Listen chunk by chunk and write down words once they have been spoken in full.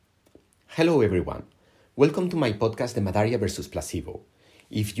Hello everyone. Welcome to my podcast, The Malaria versus Placebo.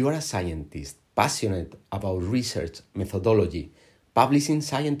 If you are a scientist passionate about research, methodology, publishing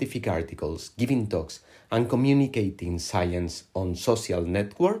scientific articles, giving talks, and communicating science on social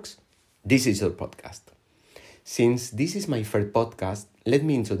networks, this is your podcast. Since this is my first podcast, let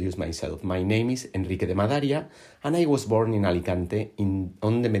me introduce myself. My name is Enrique de Madaria, and I was born in Alicante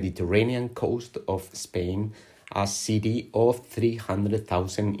on the Mediterranean coast of Spain, a city of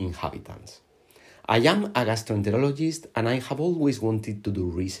 300,000 inhabitants. I am a gastroenterologist and I have always wanted to do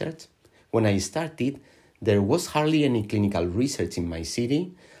research. When I started, there was hardly any clinical research in my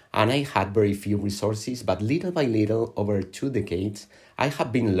city and I had very few resources, but little by little, over 2 decades, I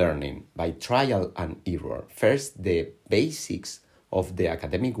have been learning by trial and error. First, the basics of the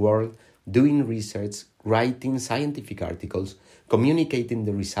academic world, doing research, writing scientific articles, communicating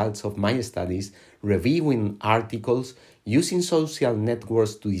the results of my studies, reviewing articles, using social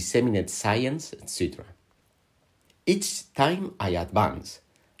networks to disseminate science, etc. Each time I advanced,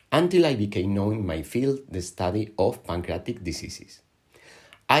 until I became known in my field, the study of pancreatic diseases.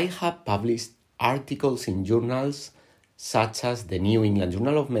 I have published articles in journals such as the New England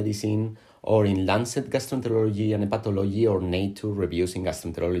Journal of Medicine, or in Lancet Gastroenterology and Hepatology, or Nature Reviews in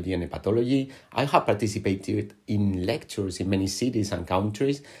Gastroenterology and Hepatology. I have participated in lectures in many cities and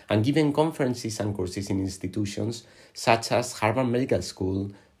countries and given conferences and courses in institutions such as Harvard Medical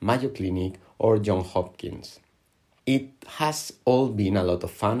School, Mayo Clinic, or Johns Hopkins. It has all been a lot of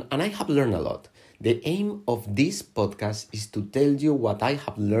fun and I have learned a lot. The aim of this podcast is to tell you what I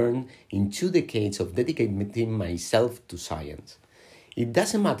have learned in 2 decades of dedicating myself to science. It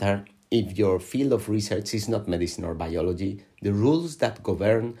doesn't matter if your field of research is not medicine or biology, the rules that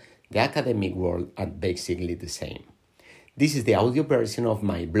govern the academic world are basically the same. This is the audio version of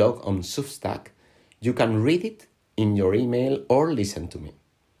my blog on Substack. You can read it in your email or listen to me.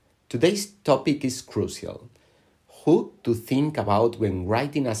 Today's topic is crucial. Who to think about when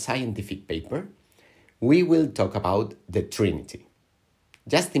writing a scientific paper? We will talk about the Trinity.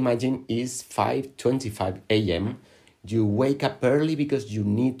 Just imagine it's 5:25 a.m. You wake up early because you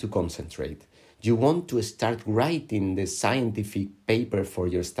need to concentrate. You want to start writing the scientific paper for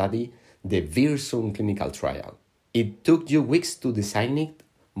your study, the Virsum clinical trial. It took you weeks to design it,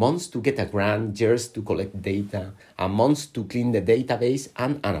 months to get a grant, years to collect data, and months to clean the database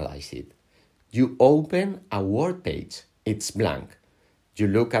and analyze it. You open a Word page, it's blank. You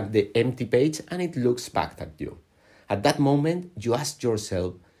look at the empty page and it looks back at you. At that moment, you ask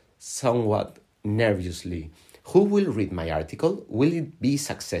yourself, somewhat nervously, who will read my article? Will it be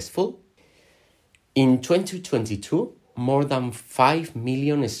successful? In 2022, more than 5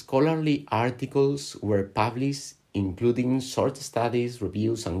 million scholarly articles were published, including short studies,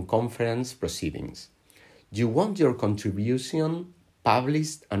 reviews, and conference proceedings. You want your contribution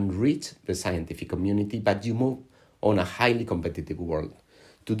published and reach the scientific community, but you move on a highly competitive world.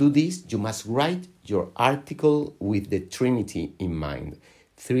 To do this, you must write your article with the Trinity in mind.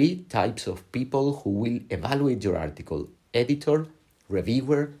 3 types of people who will evaluate your article: editor,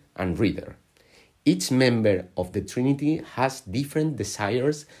 reviewer, and reader. Each member of the Trinity has different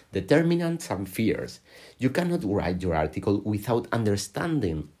desires, determinants, and fears. You cannot write your article without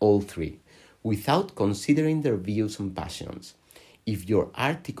understanding all 3, without considering their views and passions. If your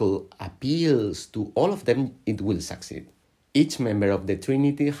article appeals to all of them, it will succeed. Each member of the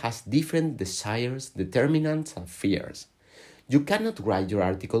Trinity has different desires, determinants, and fears. You cannot write your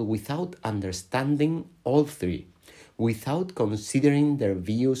article without understanding all 3, without considering their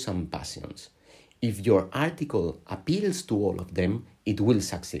views and passions. If your article appeals to all of them, it will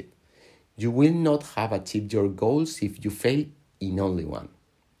succeed. You will not have achieved your goals if you fail in only one.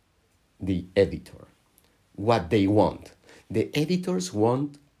 The editor. What they want. The editors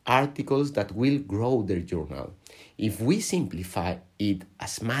want articles that will grow their journal. If we simplify it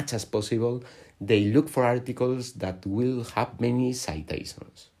as much as possible, they look for articles that will have many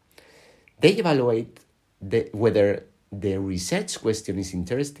citations. They evaluate whether the research question is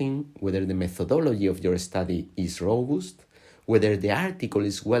interesting, whether the methodology of your study is robust, whether the article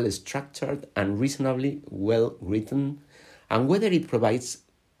is well structured and reasonably well written, and whether it provides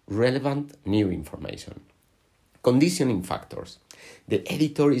relevant new information. Conditioning factors. The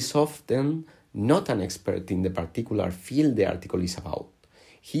editor is often not an expert in the particular field the article is about.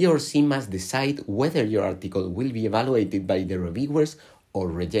 He or she must decide whether your article will be evaluated by the reviewers or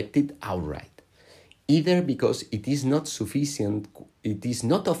rejected outright, either because it is not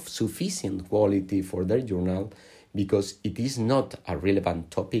of sufficient quality for their journal, because it is not a relevant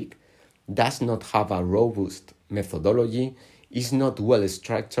topic, does not have a robust methodology, is not well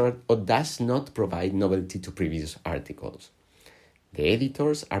structured, or does not provide novelty to previous articles. The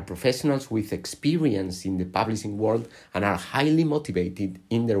editors are professionals with experience in the publishing world and are highly motivated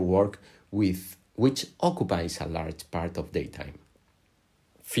in their work, which occupies a large part of their time.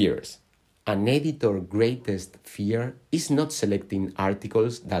 Fears. An editor's greatest fear is not selecting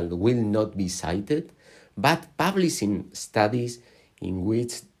articles that will not be cited, but publishing studies in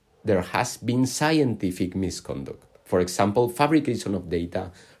which there has been scientific misconduct. For example, fabrication of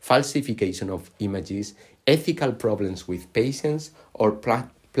data, falsification of images, ethical problems with patients, or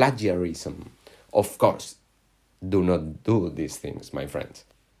plagiarism. Of course, do not do these things, my friends.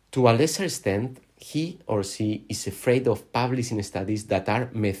 To a lesser extent, he or she is afraid of publishing studies that are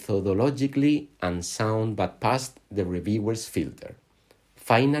methodologically unsound but pass the reviewer's filter.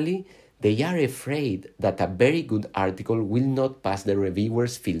 Finally, they are afraid that a very good article will not pass the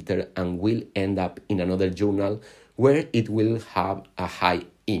reviewer's filter and will end up in another journal where it will have a high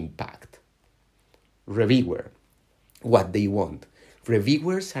impact. Reviewer. What they want.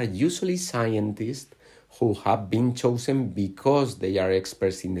 Reviewers are usually scientists who have been chosen because they are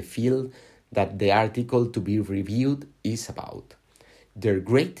experts in the field that the article to be reviewed is about. Their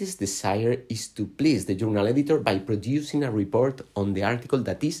greatest desire is to please the journal editor by producing a report on the article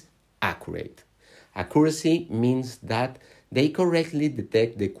that is accurate. Accuracy means that they correctly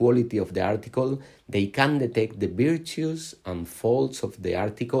detect the quality of the article, they can detect the virtues and faults of the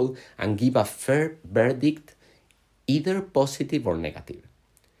article and give a fair verdict, either positive or negative.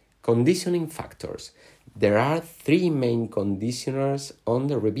 Conditioning factors. There are 3 main conditioners on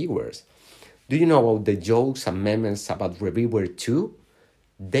the reviewers. Do you know about the jokes and memes about reviewer too?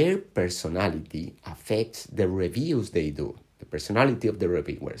 Their personality affects the reviews they do. The personality of the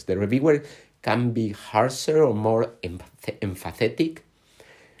reviewers. The reviewer can be harsher or more emphatic,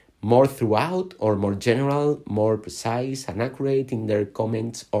 more throughout or more general, more precise and accurate in their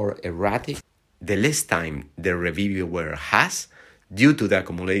comments or erratic. The less time the reviewer has, due to the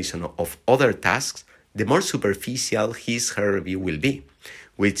accumulation of other tasks, the more superficial his/her review will be,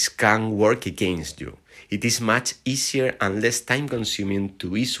 which can work against you. It is much easier and less time-consuming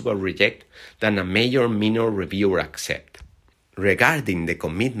to issue or reject than a major minor review or accept. Regarding the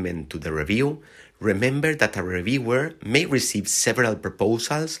commitment to the review, remember that a reviewer may receive several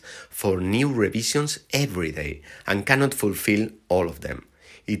proposals for new revisions every day and cannot fulfill all of them.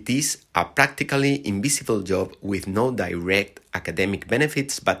 It is a practically invisible job with no direct academic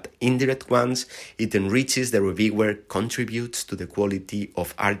benefits, but indirect ones. It enriches the reviewer, contributes to the quality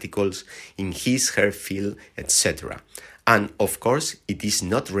of articles in his/her field, etc. And of course, it is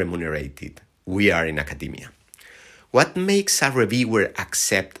not remunerated. We are in academia. What makes a reviewer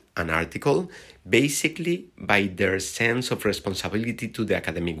accept an article? Basically, by their sense of responsibility to the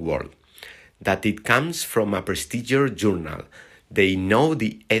academic world. That it comes from a prestigious journal, they know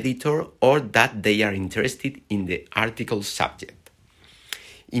the editor, or that they are interested in the article subject.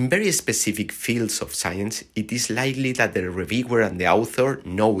 In very specific fields of science, it is likely that the reviewer and the author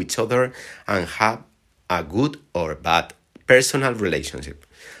know each other and have a good or bad personal relationship.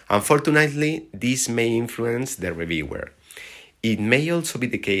 Unfortunately, this may influence the reviewer. It may also be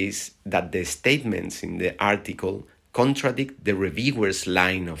the case that the statements in the article contradict the reviewer's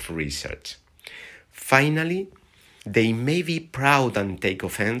line of research. Finally, they may be proud and take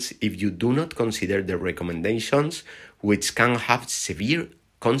offense if you do not consider the recommendations, which can have severe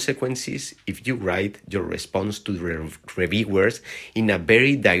consequences if you write your response to the reviewers in a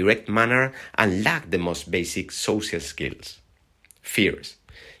very direct manner and lack the most basic social skills. Fears.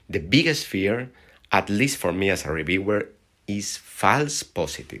 The biggest fear, at least for me as a reviewer, is false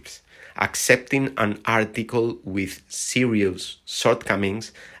positives, accepting an article with serious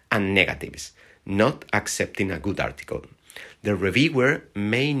shortcomings and negatives, not accepting a good article. The reviewer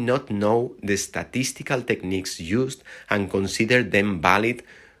may not know the statistical techniques used and consider them valid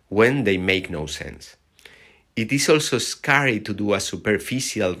when they make no sense. It is also scary to do a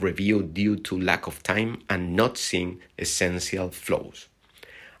superficial review due to lack of time and not seeing essential flaws.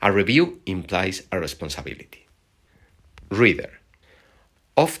 A review implies a responsibility. Reader.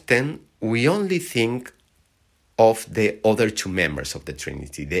 Often, we only think of the other 2 members of the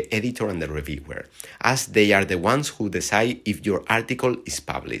Trinity, the editor and the reviewer, as they are the ones who decide if your article is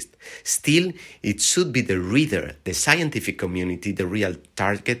published. Still, it should be the reader, the scientific community, the real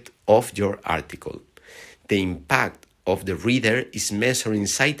target of your article. The impact of the reader is measured in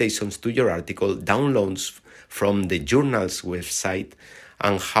citations to your article, downloads from the journal's website,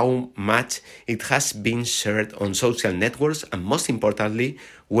 and how much it has been shared on social networks, and most importantly,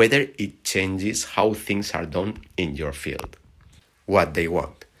 whether it changes how things are done in your field. What they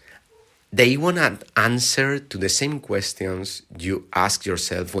want. They want an answer to the same questions you ask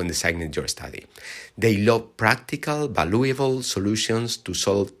yourself when designing your study. They love practical, valuable solutions to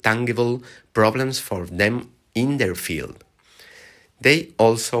solve tangible problems for them in their field. They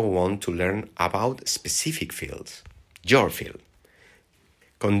also want to learn about specific fields, your field.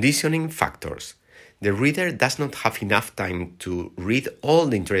 Conditioning factors. The reader does not have enough time to read all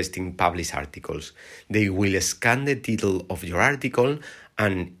the interesting published articles. They will scan the title of your article,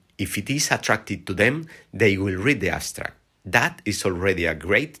 and if it is attractive to them, they will read the abstract. That is already a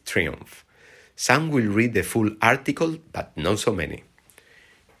great triumph. Some will read the full article, but not so many.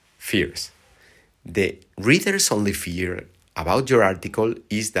 Fears. The reader's only fear about your article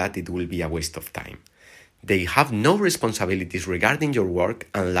is that it will be a waste of time. They have no responsibilities regarding your work,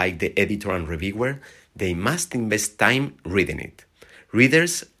 and like the editor and reviewer, they must invest time reading it.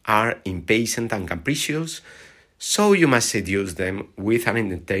 Readers are impatient and capricious, so you must seduce them with an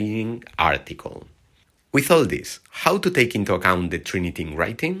entertaining article. With all this, how to take into account the Trinity in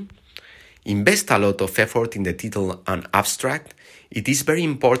writing? Invest a lot of effort in the title and abstract. It is very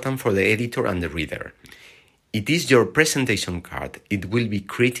important for the editor and the reader. It is your presentation card. It will be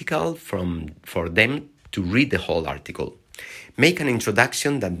critical for them to read the whole article. Make an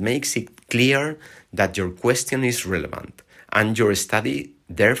introduction that makes it clear that your question is relevant and your study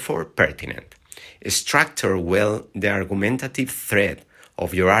therefore pertinent. Structure well the argumentative thread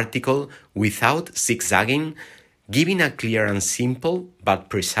of your article without zigzagging, giving a clear and simple but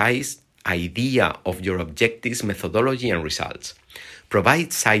precise idea of your objectives, methodology, and results.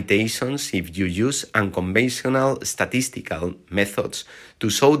 Provide citations if you use unconventional statistical methods to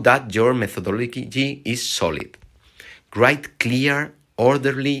show that your methodology is solid. Write clear,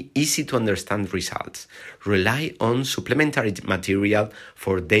 orderly, easy to understand results. Rely on supplementary material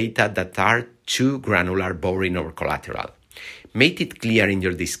for data that are too granular, boring, or collateral. Make it clear in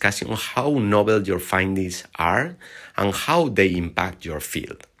your discussion how novel your findings are and how they impact your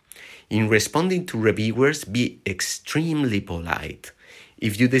field. In responding to reviewers, be extremely polite.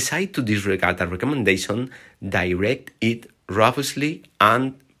 If you decide to disregard a recommendation, direct it robustly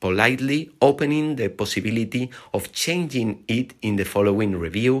and politely, opening the possibility of changing it in the following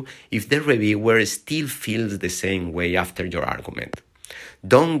review if the reviewer still feels the same way after your argument.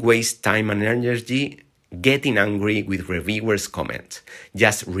 Don't waste time and energy getting angry with reviewers' comments.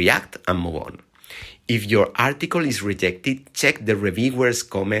 Just react and move on. If your article is rejected, check the reviewers'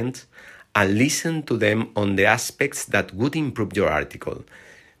 comments and listen to them on the aspects that would improve your article.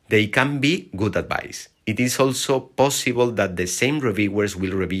 They can be good advice. It is also possible that the same reviewers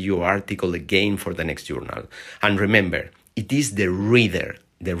will review your article again for the next journal. And remember, it is the reader,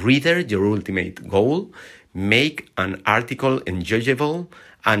 your ultimate goal. Make an article enjoyable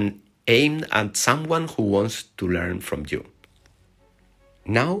and aimed at someone who wants to learn from you.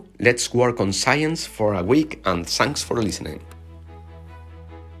 Now, let's work on science for a week, and thanks for listening.